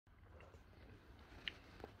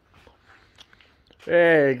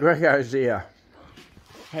Hey, Grego's here.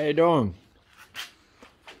 How you doing?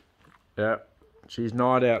 Yeah, she's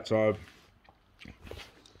night outside.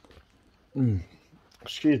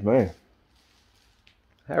 Excuse me.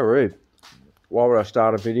 How rude. Why would I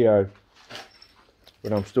start a video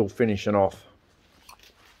when I'm still finishing off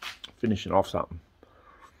something?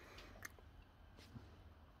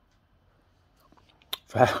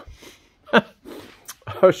 I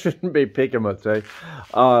shouldn't be picking my teeth.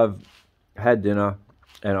 I've had dinner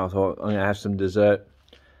and I thought I'm gonna have some dessert.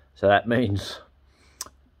 So that means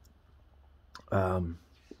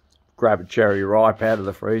grab a cherry ripe out of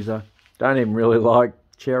the freezer. Don't even really like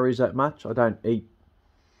cherries that much. I don't eat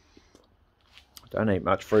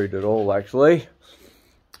much fruit at all, actually.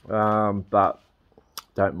 But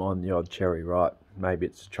don't mind the odd cherry ripe. Maybe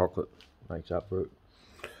it's the chocolate makes up for it.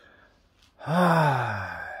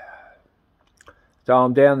 So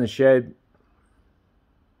I'm down the shed.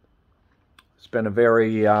 It's been a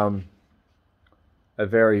very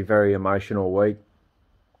very emotional week.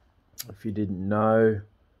 If you didn't know,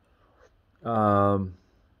 I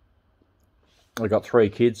got 3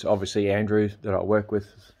 kids. Obviously, Andrew that I work with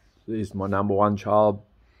is my number 1 child.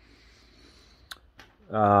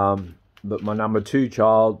 But my number 2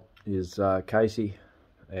 child is Casey,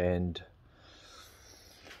 and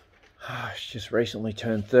she just recently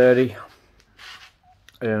turned 30,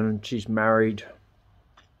 and she's married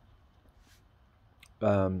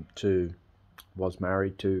was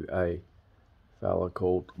married to a fella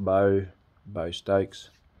called Bo Stokes,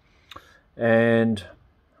 and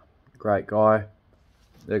great guy.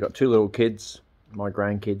 They've got 2 little kids, my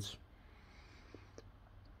grandkids.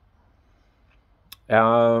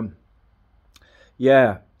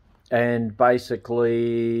 Yeah, and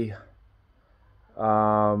basically,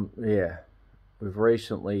 yeah, we've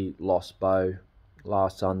recently lost Bo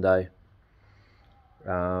last Sunday.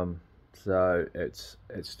 So it's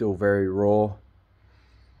still very raw.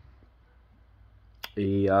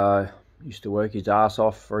 He used to work his ass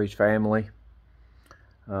off for his family.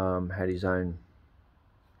 Had his own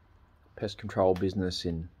pest control business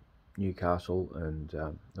in Newcastle and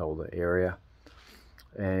all the area,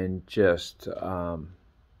 and just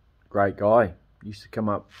great guy. Used to come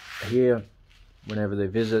up here whenever they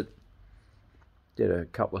visit. Did a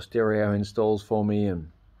couple of stereo installs for me,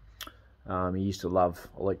 and he used to love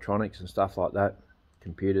electronics and stuff like that,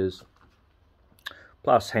 computers,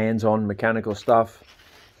 plus hands-on mechanical stuff.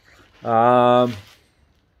 You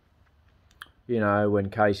know, when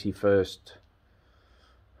Casey first,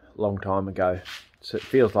 long time ago, so it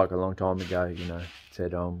feels like a long time ago, you know,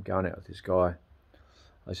 said, I'm going out with this guy.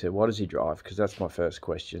 I said, what does he drive? Because that's my first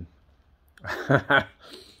question.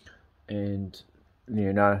 And,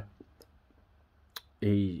 you know,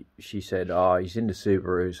 she said, oh, he's into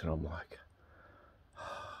Subarus. And I'm like,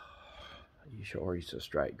 are you sure he's a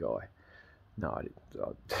straight guy? No, I didn't.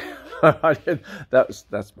 I didn't. That's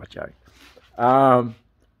my joke.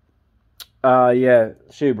 Yeah,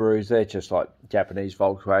 Subarus, they're just like Japanese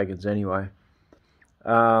Volkswagens anyway.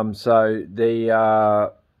 So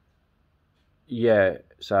the yeah,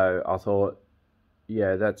 so I thought,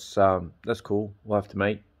 yeah, that's cool. We'll have to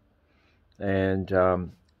meet.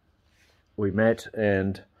 And we met,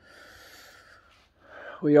 and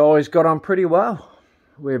we always got on pretty well.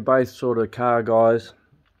 We're both sort of car guys.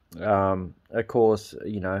 Of course,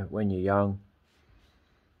 you know, when you're young,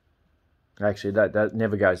 actually that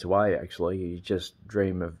never goes away. Actually, you just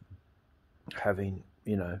dream of having,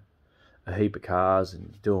 you know, a heap of cars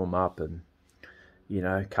and do them up, and, you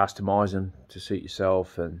know, customize them to suit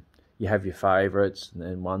yourself, and you have your favourites and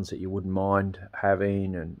then ones that you wouldn't mind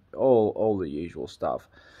having, and all the usual stuff.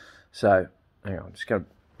 So hang on, I'm just going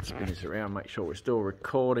to spin this around, make sure we're still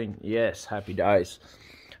recording. Yes, happy days.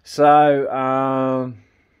 So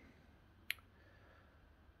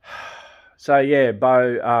so yeah,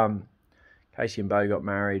 Bo, Casey and Bo got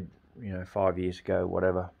married, you know, 5 years ago,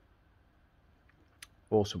 whatever.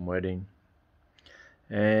 Awesome wedding.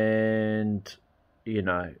 And, you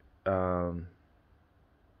know,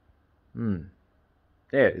 yeah,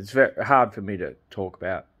 it's very hard for me to talk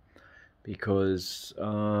about because,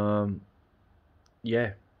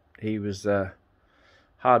 yeah, he was a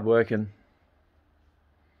hard-working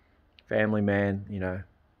family man, you know,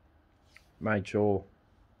 made sure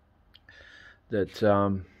that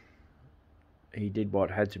he did what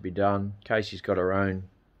had to be done. Casey's got her own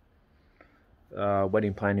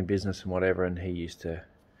wedding planning business and whatever, and he used to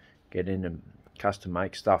get in and custom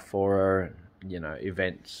make stuff for her, and, you know,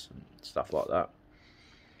 events and stuff like that.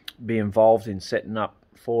 Be involved in setting up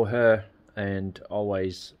for her, and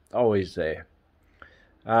always there.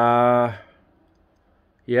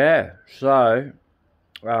 Yeah, so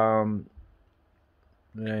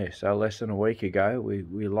yeah, so less than a week ago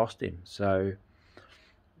we lost him. So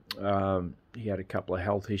he had a couple of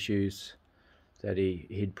health issues that he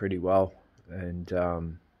hid pretty well, and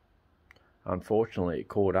unfortunately it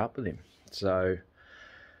caught up with him. So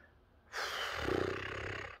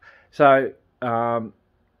I'm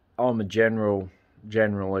a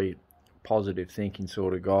generally positive thinking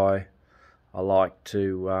sort of guy. I like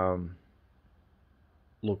to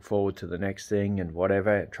look forward to the next thing and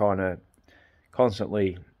whatever, trying to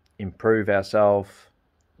constantly improve ourselves,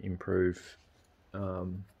 improve our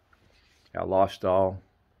lifestyle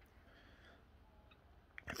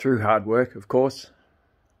through hard work, of course.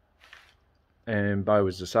 And Bo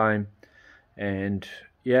was the same. And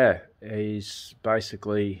yeah, he's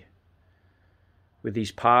basically, with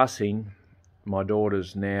his passing, my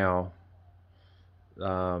daughter's now,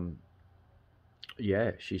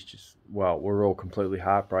 yeah, she's just, well, we're all completely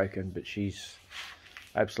heartbroken, but she's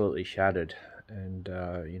absolutely shattered. And,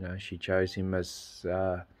 you know, she chose him as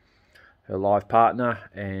her life partner,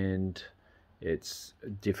 and it's a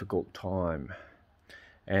difficult time.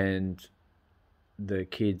 And the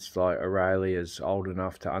kids, like Aurelia's old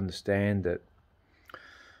enough to understand that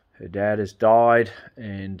her dad has died,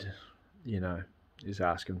 and, you know, is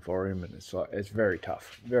asking for him, and it's like, it's very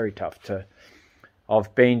tough to.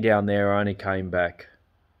 I've been down there. I only came back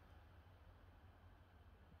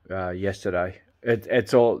yesterday.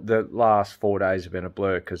 It's all, the last 4 days have been a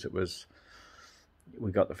blur, because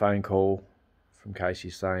we got the phone call from Casey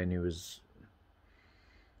saying he was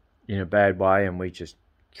in a bad way, and we just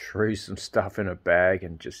threw some stuff in a bag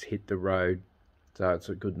and just hit the road. So it's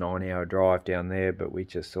a good 9-hour drive down there, but we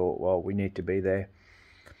just thought, well, we need to be there.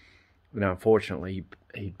 And unfortunately,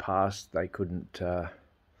 he'd passed. They couldn't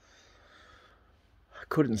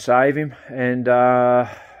save him, and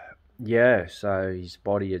yeah, so his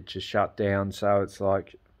body had just shut down. So it's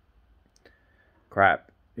like,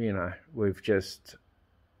 crap, you know, we've just,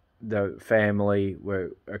 the family,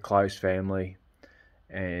 we're a close family,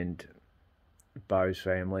 and Bo's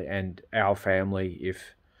family and our family,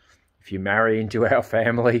 if you marry into our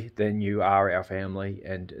family, then you are our family,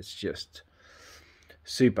 and it's just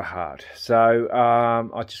super hard. So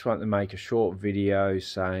I just want to make a short video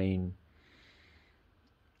saying,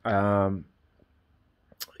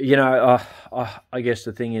 you know, I guess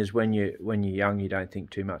the thing is, when you're young, you don't think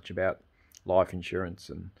too much about life insurance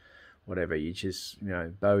and whatever. You just, you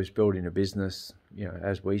know, Bo's building a business, you know,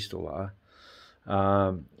 as we still are,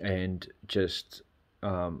 and just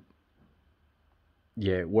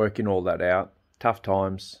yeah, working all that out. Tough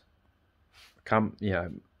times come, you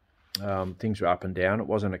know, things were up and down. It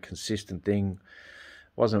wasn't a consistent thing.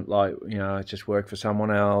 It wasn't like, you know, just work for someone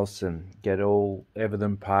else and get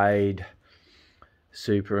everything paid,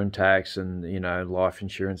 super and tax, and, you know, life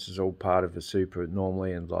insurance is all part of a super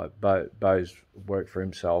normally. And like Bo's worked for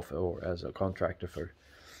himself or as a contractor for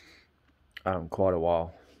quite a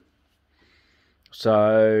while.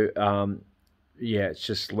 So yeah, it's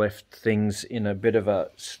just left things in a bit of a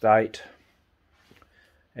state,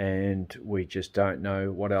 and we just don't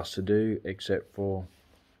know what else to do except for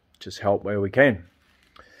just help where we can.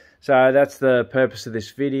 So that's the purpose of this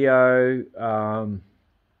video.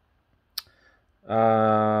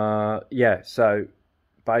 Yeah, so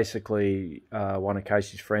basically one of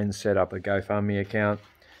Casey's friends set up a GoFundMe account.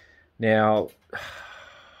 Now,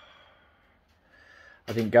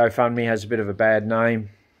 I think GoFundMe has a bit of a bad name.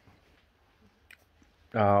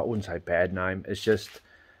 I wouldn't say bad name. It's just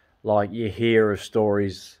like, you hear of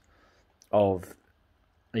stories of,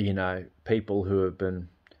 you know, people who have been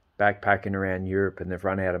backpacking around Europe and they've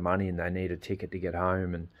run out of money and they need a ticket to get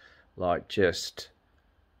home, and like just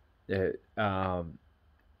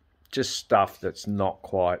stuff that's not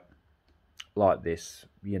quite like this,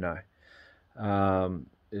 you know.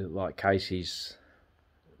 Like Casey's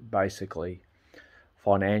basically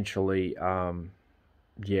financially,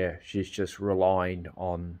 yeah, she's just relying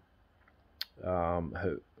on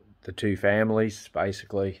the two families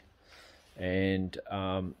basically, and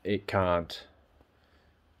it can't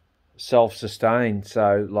self-sustain.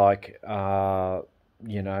 So like,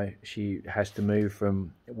 you know, she has to move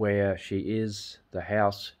from where she is, the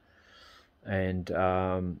house, and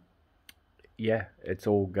yeah, it's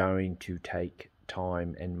all going to take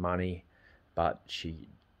time and money, but she,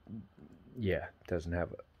 yeah, doesn't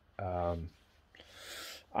have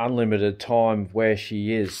unlimited time where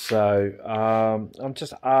she is. So I'm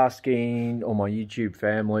just asking all my YouTube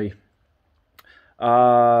family,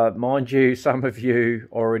 mind you, some of you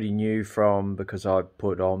already knew from, because I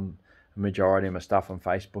put on a majority of my stuff on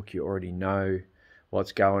Facebook, you already know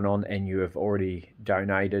what's going on and you have already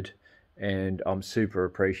donated, and I'm super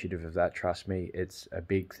appreciative of that. Trust me, it's a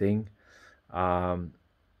big thing.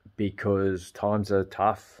 because times are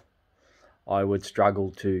tough. I would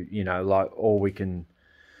struggle to, you know, like, or we can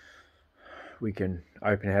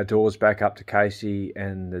open our doors back up to Casey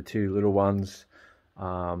and the two little ones,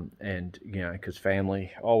 and, you know, because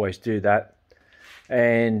family always do that.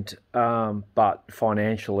 And but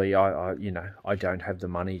financially, I you know, I don't have the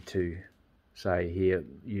money to say, here,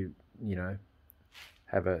 you know,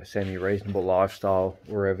 have a semi-reasonable lifestyle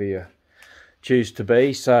wherever you choose to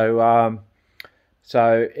be. So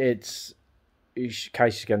so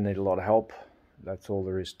Casey's going to need a lot of help. That's all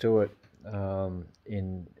there is to it.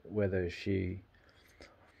 In whether she,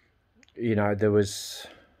 you know, Bo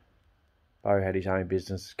had his own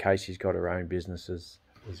business, Casey's got her own businesses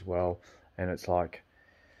as well, and it's like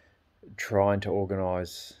trying to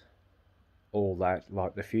organise all that,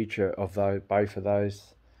 like the future of both of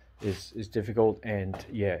those is difficult. And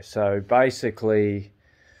yeah, so basically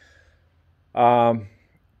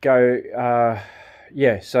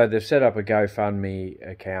yeah, so they've set up a GoFundMe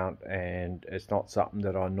account, and it's not something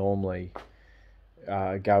that I normally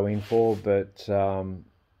go in for, but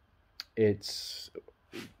it's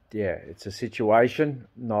a situation.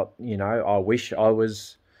 Not, you know, I wish I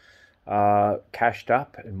was cashed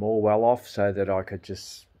up and more well off, so that I could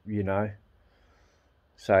just, you know,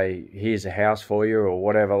 say, here's a house for you or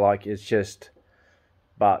whatever. Like, it's just,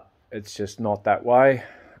 but it's just not that way.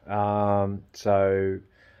 So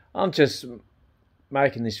I'm just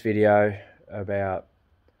making this video about,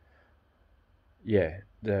 yeah,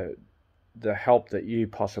 the help that you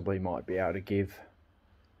possibly might be able to give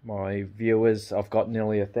my viewers. I've got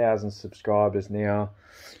nearly 1,000 subscribers now,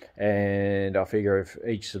 and I figure if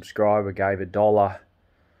each subscriber gave $1,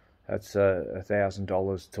 that's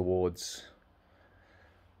 $1,000 towards,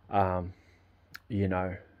 you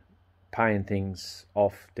know, paying things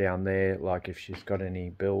off down there, like if she's got any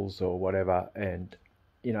bills or whatever, and,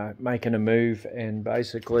 you know, making a move. And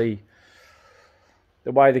basically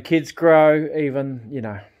the way the kids grow, even, you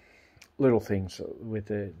know, little things with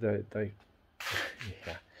the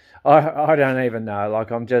yeah. I don't even know,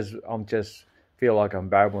 like, I'm just feel like I'm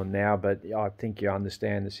babbling now, but I think you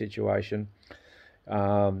understand the situation.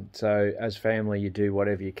 So as family, you do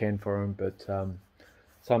whatever you can for them, but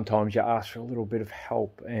sometimes you ask for a little bit of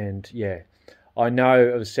help. And yeah, I know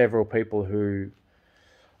of several people who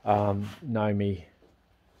know me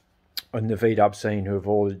in the VDub scene who have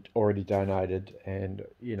already donated, and,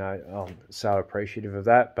 you know, I'm so appreciative of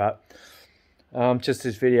that. But just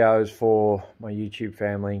this video is for my YouTube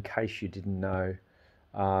family, in case you didn't know.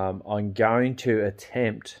 I'm going to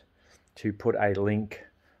attempt to put a link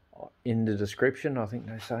in the description. I think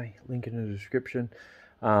they say link in the description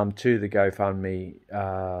to the GoFundMe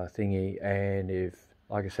thingy. And if,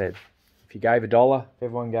 like I said, if you gave $1, if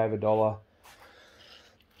everyone gave $1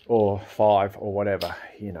 or $5 or whatever,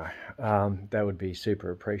 you know, that would be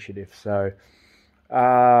super appreciative. So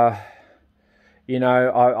you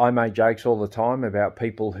know, I make jokes all the time about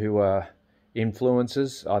people who are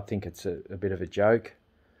influencers. I think it's a bit of a joke.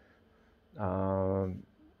 I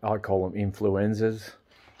call them influencers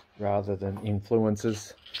rather than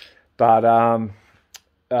influencers. But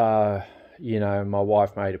you know, my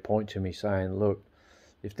wife made a point to me saying, look,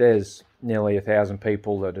 if there's nearly 1,000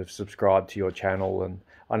 people that have subscribed to your channel, and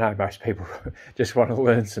I know most people just want to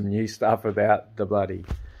learn some new stuff about the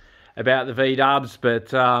V-dubs,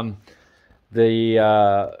 but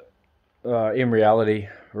in reality,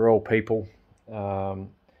 we're all people.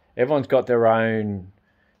 Everyone's got their own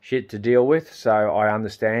shit to deal with, so I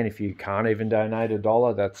understand if you can't even donate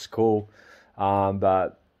 $1, that's cool.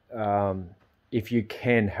 But if you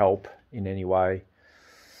can help in any way,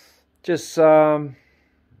 just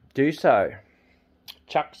do so.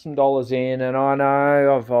 Chuck some dollars in. And I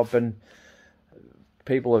know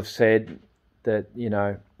people have said that, you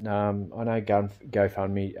know, I know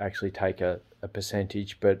GoFundMe actually take a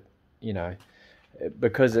percentage, but, you know,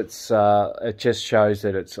 because it's it just shows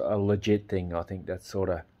that it's a legit thing. I think that's sort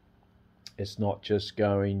of, it's not just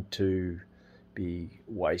going to be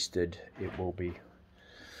wasted. It will be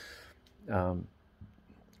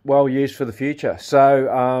well used for the future.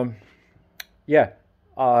 So yeah,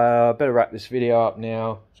 I better wrap this video up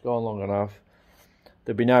now. It's gone long enough.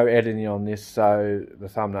 There'll be no editing on this, so the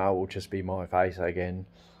thumbnail will just be my face again.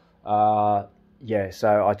 Yeah,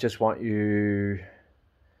 so I just want you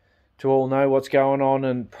to all know what's going on,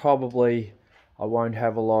 and probably I won't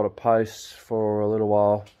have a lot of posts for a little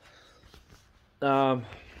while. Oh,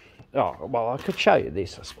 well, I could show you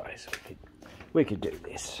this, I suppose. We could do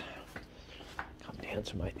this. Come down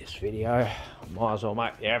to make this video. I might as well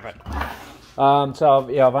make the effort. So,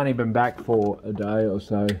 yeah, I've only been back for a day or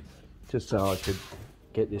so, just so I could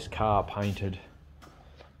get this car painted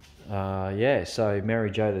Yeah, so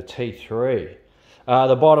Mary Jo the T3.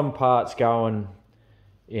 The bottom part's going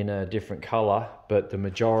in a different colour, but the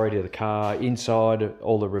majority of the car, inside,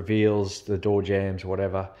 all the reveals, the door jambs,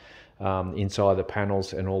 whatever, inside the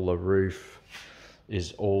panels and all the roof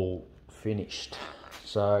is all finished.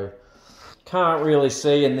 So can't really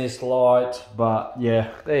see in this light, but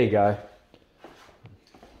yeah, there you go.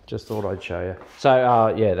 Just thought I'd show you.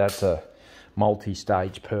 So yeah, that's a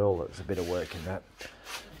multi-stage Pearl. There's a bit of work in that.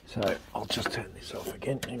 So I'll just turn this off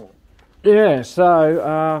again. Yeah,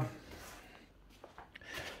 so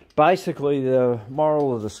basically the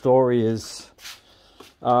moral of the story is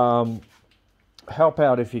help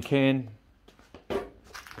out if you can.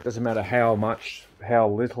 Doesn't matter how much, how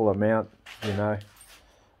little amount, you know.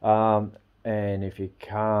 And if you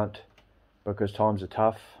can't, because times are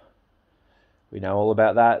tough, we know all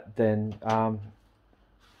about that, then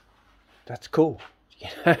that's cool. You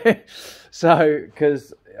know? So,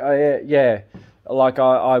 because, yeah, like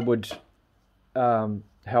I would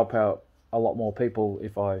help out a lot more people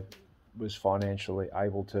if I was financially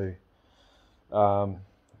able to.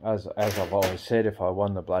 As I've always said, if I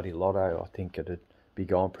won the bloody lotto, I think it'd be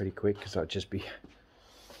gone pretty quick, because I'd just be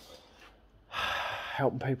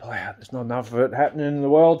helping people out. There's not enough of it happening in the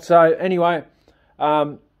world. So anyway,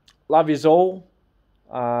 love yous all,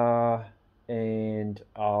 and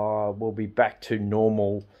we'll be back to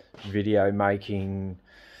normal video making,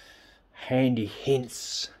 handy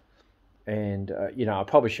hints, and you know, I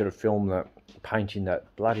probably should have filmed that painting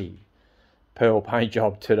that bloody Pearl paint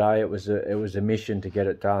job today. It was a mission to get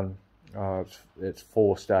it done. It's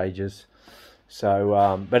 4 stages.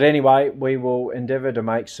 So, but anyway, we will endeavour to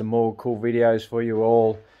make some more cool videos for you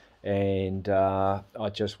all, and I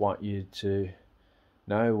just want you to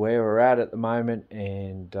know where we're at the moment,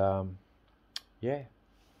 and yeah,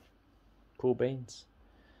 cool beans.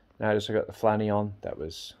 Notice I got the flanny on. That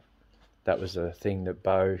was a thing that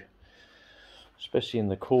Bo, especially in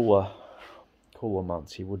the cooler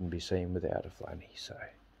months, he wouldn't be seen without a flanny. So,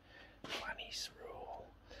 flannies rule.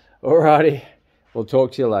 Alrighty, we'll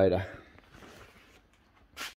talk to you later.